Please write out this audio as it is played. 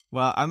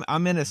Well,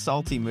 I'm in a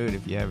salty mood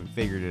if you haven't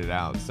figured it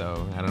out,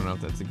 so I don't know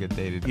if that's a good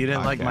day to do You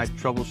didn't like my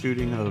podcast.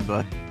 troubleshooting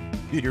of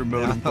your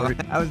modem No, port?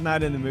 I was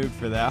not in the mood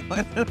for that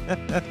one.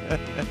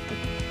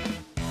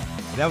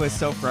 That was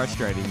so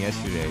frustrating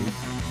yesterday.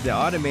 The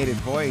automated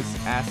voice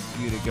asks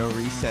you to go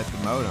reset the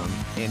modem,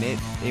 and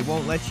it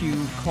won't let you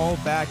call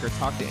back or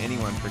talk to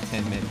anyone for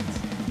 10 minutes.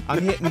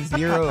 I'm hitting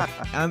zero.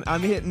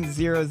 I'm hitting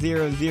 000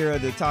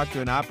 to talk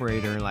to an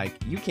operator, and like,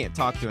 you can't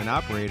talk to an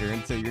operator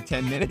until your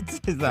 10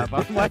 minutes is up.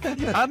 I'm like,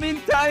 I'm in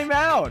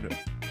timeout.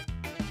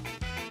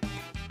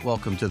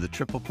 Welcome to the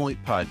Triple Point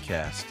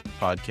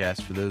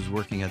podcast for those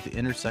working at the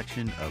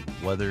intersection of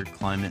weather,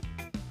 climate,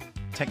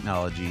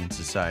 technology, and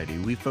society.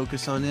 We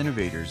focus on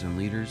innovators and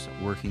leaders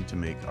working to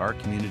make our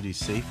communities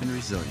safe and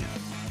resilient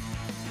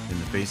in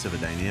the face of a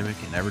dynamic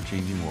and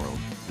ever-changing world.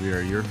 We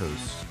are your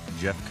hosts,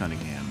 Jeff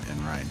Cunningham and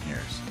Ryan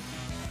Harris.